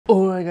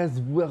Alright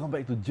guys, welcome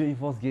back to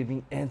𝖩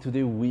Gaming, and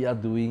today we are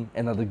doing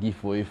another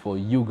giveaway for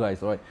you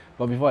guys, alright?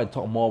 But before I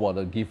talk more about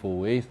the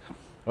giveaways,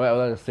 alright, I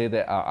would like to say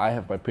that I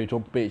have my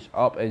Patreon page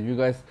up, and you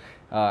guys,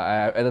 I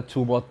have added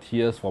 2 more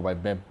tiers for my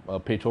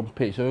Patreon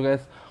page. So you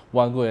guys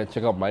want to go and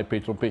check out my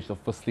Patreon page, the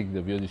first link in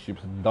the video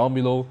description down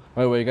below,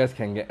 right, where you guys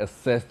can get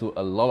access to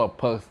a lot of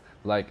perks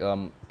like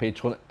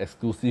Patreon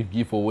exclusive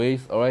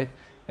giveaways, alright?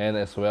 And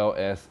as well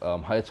as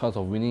higher chance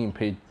of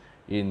winning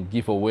in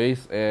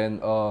giveaways,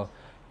 and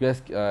you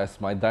guys,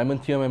 as my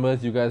diamond tier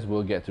members, you guys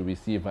will get to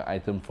receive an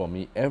item from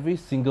me every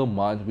single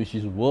month, which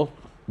is worth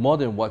more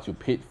than what you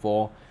paid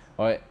for.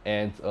 Alright,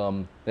 and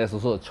there's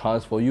also a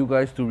chance for you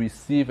guys to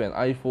receive an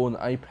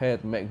iPhone,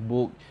 iPad,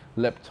 MacBook,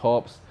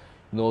 laptops,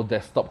 you know,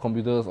 desktop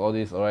computers, all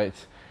this, alright,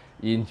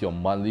 in your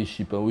monthly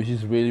shipment, which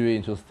is really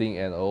interesting.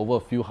 And over a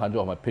few hundred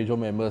of my Patreon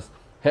members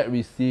had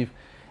received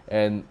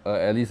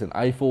at least an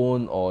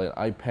iPhone or an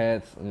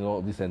iPad, you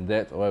know, this and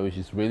that, alright, which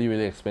is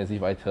really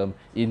expensive item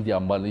in their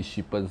monthly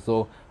shipment.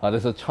 So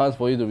there's a chance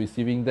for you to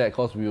receiving that,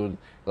 because we will,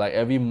 like,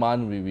 every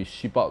month we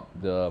ship out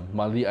the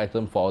monthly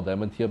item for our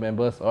diamond tier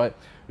members, alright.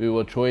 We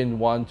will throw in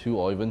 1, 2,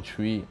 or even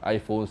 3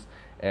 iPhones,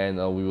 and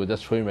we will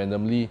just throw in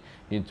randomly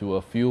into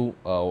a few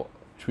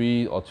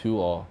 3 or 2,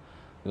 or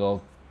you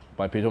know,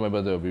 my Patreon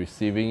members that will be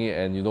receiving it.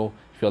 And you know,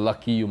 if you're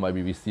lucky, you might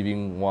be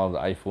receiving one of the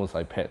iPhones,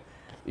 iPad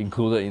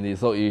included in this.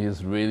 So it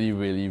is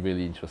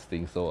really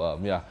interesting. So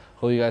yeah,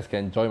 hope you guys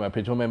can join my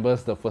Patreon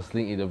members. The first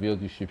link in the video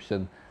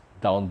description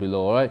down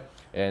below, alright?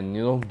 And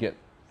you know, get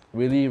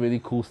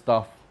really cool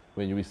stuff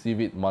when you receive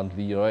it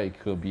monthly, alright? It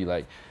could be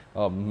like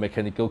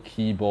mechanical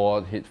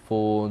keyboard,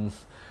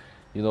 headphones,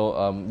 you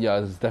know, yeah,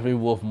 it's definitely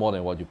worth more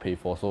than what you pay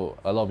for. So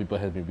a lot of people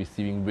have been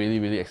receiving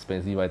really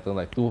expensive items,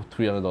 like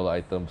 $200-300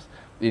 items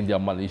in their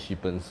monthly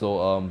shipment.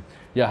 So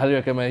yeah, highly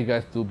recommend you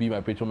guys to be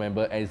my Patreon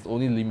member, and it's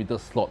only limited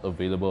slot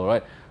available,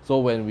 right? So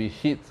when we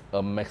hit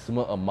a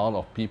maximum amount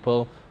of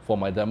people for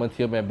my diamond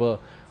tier member,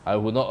 I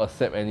will not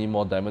accept any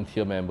more diamond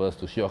tier members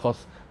to ship,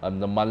 because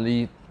the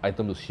monthly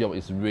item to ship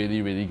is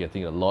really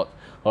getting a lot.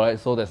 Alright,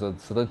 so there's a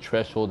certain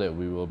threshold that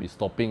we will be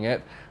stopping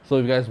at. So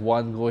if you guys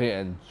want, go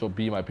ahead and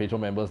be my Patreon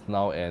members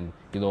now, and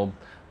you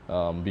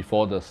know,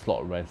 before the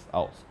slot runs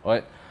out.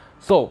 Alright,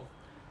 so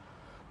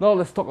now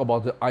let's talk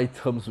about the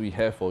items we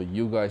have for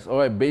you guys.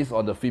 Alright, based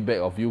on the feedback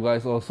of you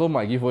guys. Also,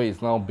 my giveaway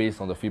is now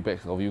based on the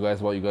feedbacks of you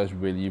guys, what you guys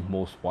really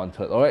most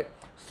wanted. Alright,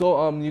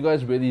 so you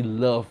guys really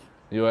love,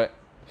 right,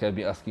 can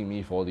be asking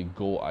me for the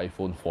Gold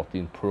iPhone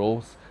 14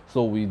 Pros.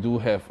 So we do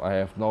have, I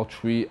have now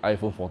 3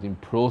 iPhone 14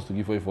 Pros to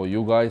give away for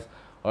you guys.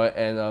 Alright,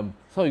 and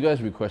so you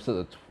guys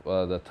requested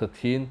the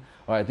 13.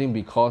 Alright, I think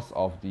because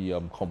of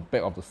the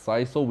compact of the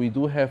size, so we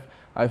do have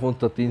iPhone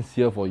 13s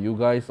here for you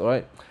guys.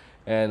 Alright,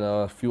 and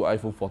a few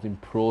iPhone 14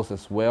 Pros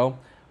as well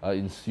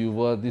in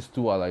silver. These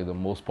 2 are like the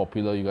most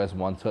popular you guys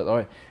wanted.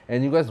 Alright,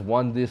 and you guys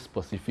want this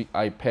specific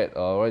iPad.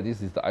 Alright,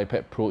 this is the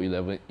iPad Pro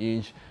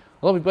 11-inch.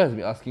 A lot of people have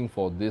been asking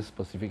for this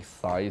specific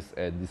size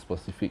and this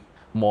specific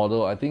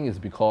model. I think it's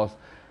because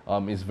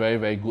it's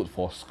very good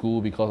for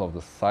school, because of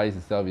the size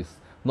itself. Is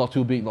not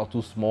too big, not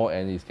too small,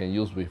 and it can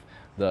use with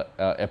the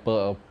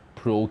Apple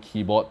Pro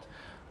keyboard,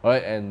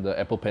 alright, and the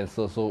Apple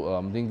Pencil. So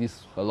I think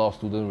a lot of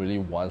students really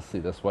wants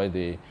it. That's why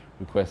they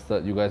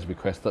requested, you guys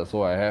requested.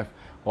 So I have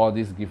all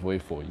this giveaway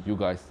for you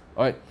guys.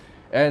 Alright,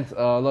 and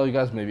a lot of you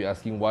guys may be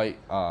asking why,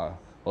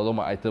 although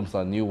my items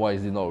are new, why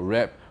is it not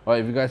wrapped?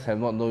 Alright, if you guys have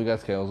not known, you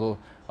guys can also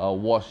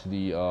watch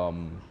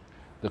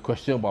the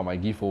question about my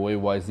giveaway,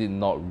 why is it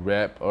not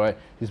wrapped. Alright,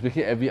 it's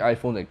basically every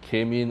iPhone that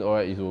came in,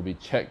 alright, it will be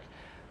checked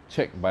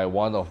by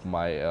one of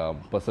my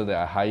person that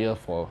I hire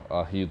for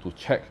he to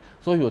check.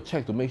 So he will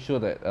check to make sure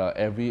that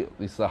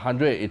it's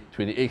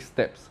 128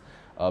 steps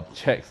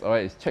checks.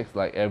 Alright, it checks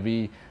like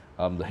every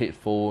the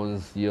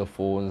headphones,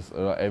 earphones,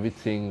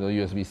 everything, the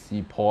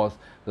USB-C ports,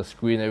 the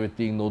screen,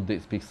 everything, no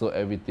dates, pixel,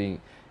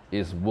 everything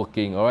is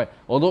working. Alright,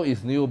 although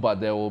it's new, but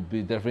there will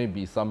definitely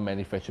be some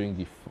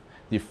manufacturing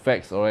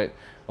defects, alright,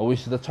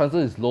 which the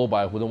chances is low, but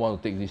I wouldn't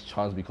want to take this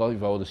chance, because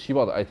if I were to ship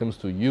out the items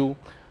to you,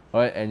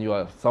 alright, and you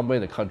are somewhere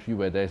in the country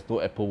where there's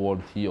no Apple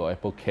warranty or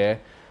Apple Care,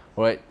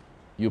 alright,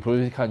 you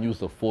probably can't use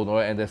the phone,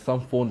 alright, and there's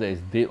some phone that is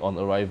dead on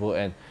arrival,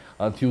 and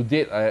until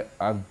date,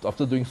 I'm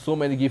after doing so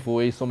many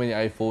giveaways, so many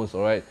iPhones,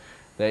 alright,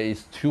 there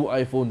is 2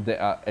 iPhones that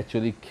are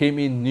actually came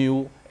in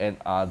new and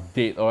are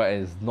dead, alright,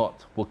 and it's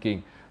not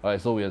working. Alright,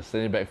 so we are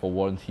sending back for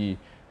warranty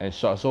and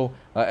such. So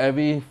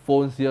every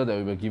phone here that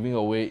we were giving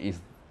away is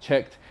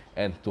checked,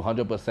 and to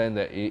 100%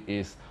 that it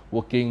is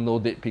working, no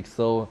dead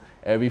pixel,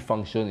 every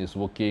function is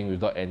working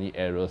without any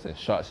errors and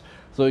such.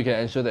 So you can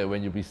ensure that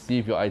when you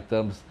receive your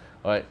items,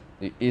 alright,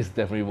 it is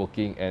definitely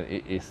working, and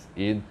it is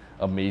in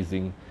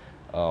amazing,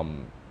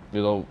 you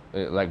know,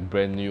 like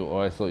brand new.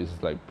 Alright, so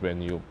it's like brand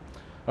new.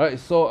 Alright,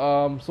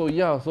 so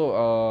yeah,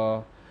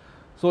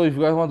 so if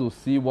you guys want to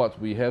see what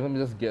we have, let me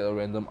just get a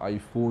random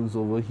iPhones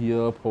over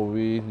here.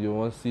 Probably, do you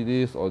want to see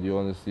this, or do you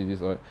want to see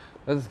this? Alright,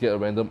 let's get a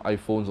random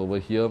iPhones over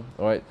here.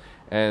 Alright,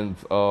 and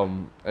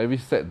every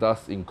set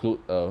does include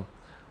a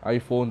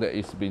iPhone that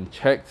is been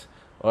checked.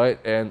 Alright,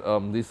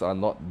 and these are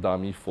not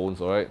dummy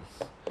phones. Alright,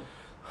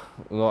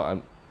 you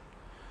know,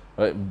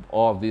 right,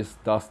 all of this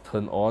does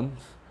turn on,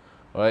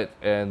 right?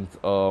 And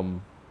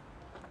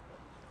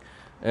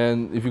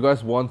if you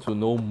guys want to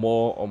know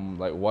more on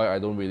like why I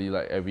don't really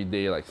like every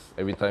day, like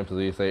every time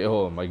today say,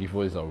 oh, my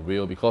giveaways are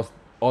real, because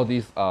all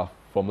these are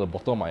from the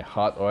bottom of my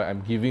heart, alright?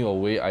 I'm giving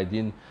away.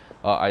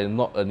 I'm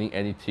not earning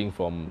anything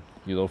from,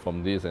 you know,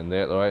 from this and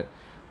that, alright?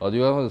 Do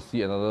you guys want to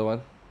see another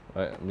one?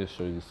 Alright, let me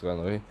show you this one,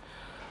 okay?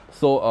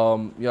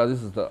 So yeah,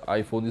 this is the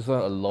iPhone. This one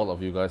a lot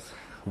of you guys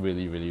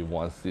really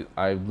wants it.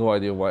 I have no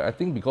idea why. I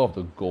think because of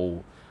the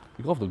gold.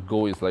 Because the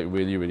gold is like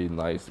really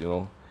nice, you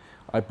know.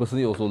 I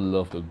personally also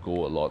love the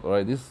gold a lot,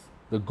 alright?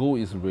 The gold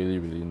is really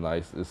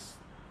nice.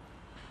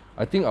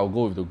 I think I'll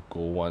go with the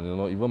gold one, you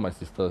know. Even my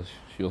sister,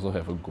 she also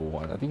have a gold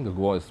one. I think the gold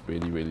one is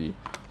really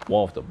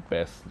one of the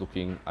best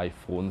looking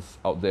iPhones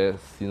out there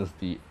since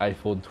the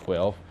iPhone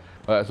 12.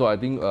 Alright, so I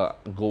think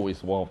gold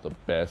is one of the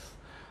best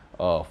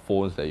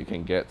phones that you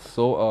can get.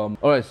 So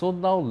alright, so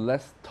now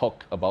let's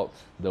talk about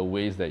the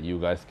ways that you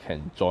guys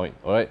can join.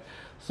 Alright,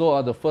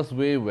 so the first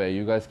way where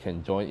you guys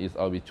can join is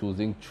I'll be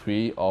choosing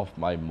 3 of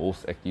my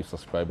most active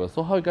subscribers.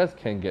 So how you guys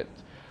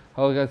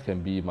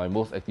can be my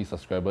most active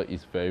subscriber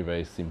is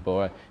very simple,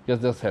 right? You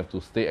guys just have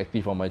to stay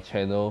active on my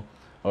channel,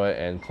 alright,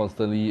 and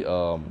constantly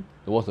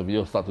watch the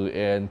video start to the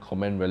end,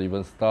 comment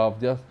relevant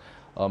stuff. Just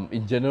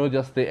in general,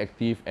 just stay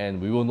active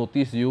and we will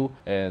notice you,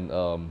 and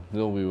you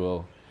know, we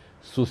will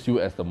choose you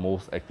as the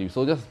most active.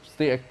 So just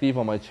stay active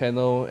on my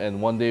channel,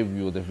 and one day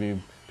we will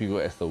definitely pick you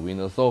as the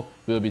winner. So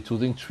we'll be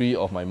choosing 3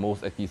 of my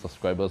most active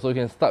subscribers. So you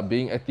can start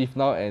being active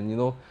now, and you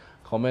know,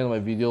 comment on my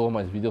video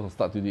from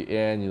start to the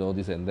end, you know,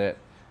 this and that,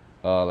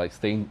 like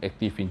staying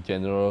active in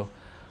general.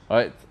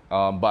 Alright,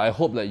 but I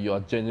hope that you are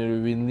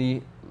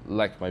genuinely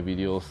like my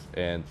videos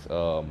and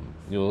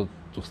you know,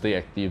 to stay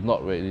active,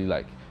 not really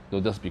like, you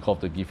know, just because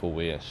of the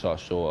giveaway and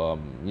such. So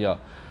yeah.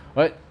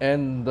 Right,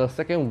 and the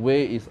second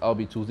way is I'll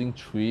be choosing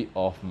 3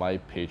 of my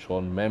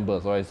Patreon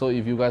members. Alright, so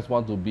if you guys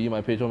want to be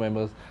my Patreon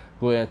members,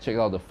 go ahead and check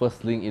out the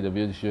first link in the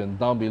video description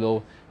down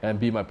below and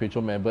be my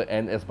Patreon member.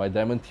 And as my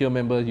Diamond tier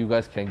member, you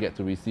guys can get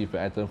to receive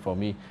an item from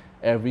me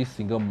every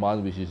single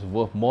month, which is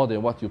worth more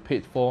than what you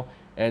paid for,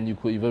 and you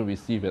could even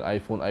receive an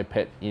iPhone,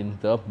 iPad in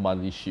the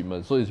monthly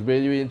shipment. So it's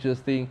really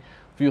interesting.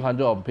 Few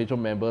hundred of Patreon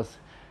members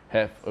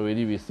have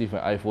already received an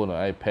iPhone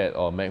or iPad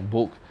or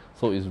MacBook.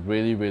 So it's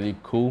really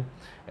cool,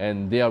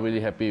 and they are really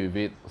happy with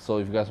it. So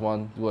if you guys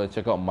want, go and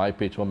check out my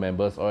Patreon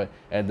members, alright.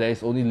 And there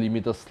is only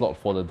limited slot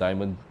for the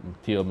Diamond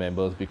tier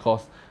members,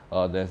 because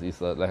like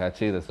I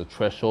said, there's a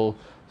threshold.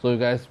 So you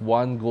guys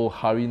go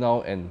hurry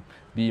now and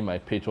be my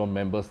Patreon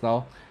members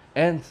now.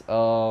 And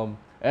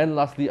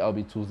lastly, I'll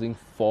be choosing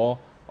 4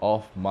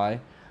 of my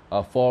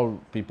 4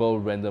 people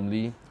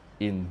randomly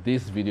in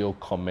this video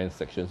comment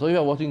section. So if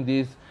you're watching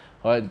this,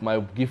 alright, my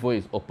giveaway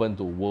is open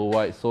to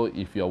worldwide. So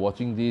if you're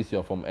watching this,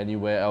 you're from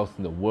anywhere else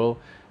in the world,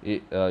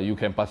 you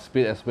can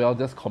participate as well.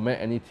 Just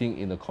comment anything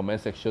in the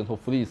comment section.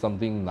 Hopefully it's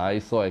something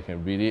nice so I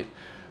can read it.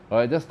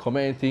 Alright, just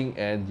comment anything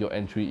and your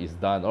entry is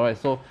done. Alright,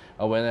 so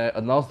when I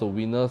announce the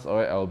winners,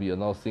 alright, I'll be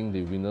announcing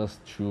the winners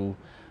through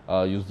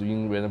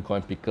using random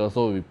comment picker.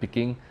 So we'll be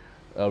picking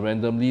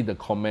randomly the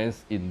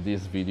comments in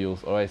these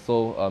videos. Alright,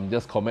 so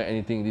just comment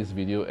anything in this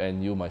video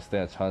and you might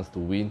stand a chance to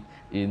win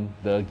in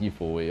the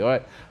giveaway.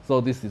 Alright, so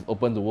this is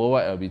open to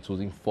worldwide. I'll be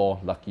choosing 4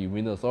 lucky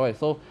winners. Alright,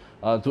 so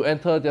to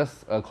enter,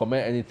 just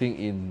comment anything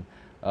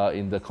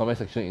in the comment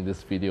section in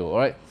this video.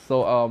 Alright,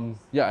 so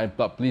yeah,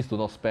 but please do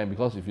not spam,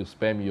 because if you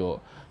spam,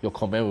 your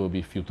comment will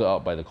be filtered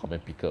out by the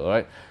comment picker.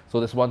 Alright, so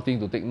that's one thing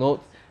to take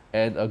note.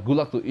 And good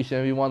luck to each and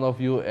every one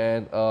of you,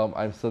 and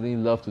I'm certainly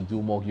love to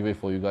do more giveaway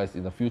for you guys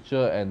in the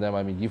future, and there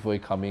might be giveaway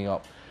coming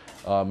up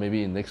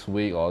maybe in next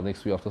week or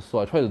next week after. So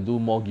I try to do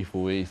more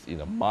giveaways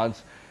in a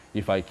month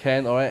if I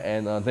can. Alright,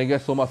 and thank you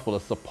guys so much for the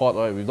support.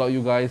 Alright, without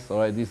you guys,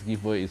 alright, this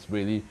giveaway is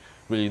really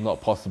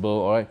not possible.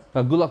 Alright,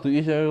 good luck to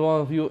each and every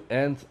one of you,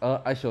 and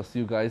I shall see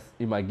you guys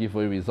in my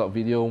giveaway result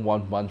video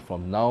 1 month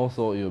from now.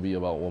 So it will be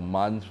about 1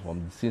 month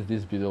from since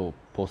this video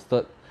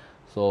posted.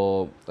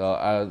 So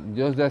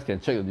you guys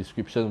can check the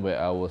description where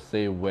I will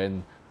say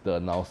when the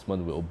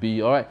announcement will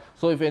be. Alright,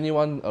 so if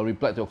anyone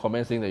replied to your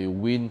comment saying that you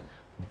win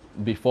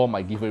before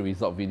my giveaway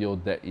result video,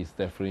 that is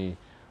definitely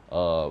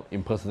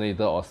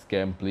impersonator or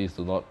scam. Please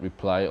do not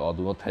reply or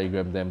do not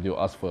telegram them. They'll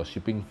ask for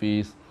shipping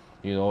fees,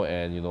 you know,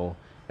 and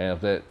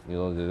after that, you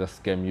know, they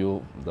just scam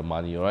you the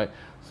money. Alright,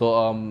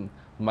 so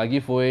my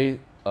giveaway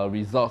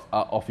results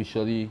are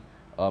officially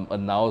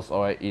announced,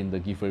 alright, in the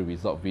giveaway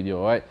result video.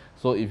 Alright,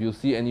 so if you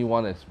see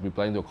anyone that's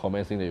replying to your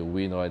comments saying that you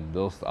win, alright,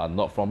 those are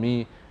not from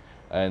me,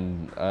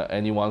 and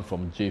anyone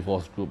from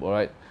jforce group.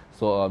 Alright,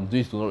 so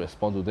please do not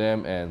respond to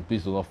them, and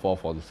please do not fall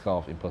for this kind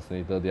of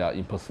impersonator. They are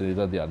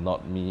impersonator, they are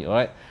not me.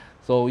 Alright,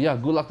 so yeah,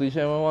 good luck to each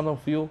and every one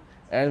of you,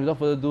 and without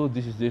further ado,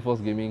 this is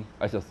jforce gaming.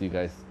 I shall see you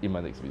guys in my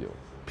next video.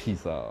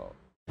 Peace out.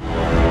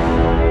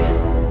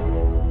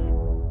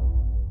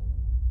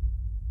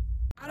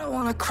 I don't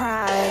wanna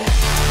cry.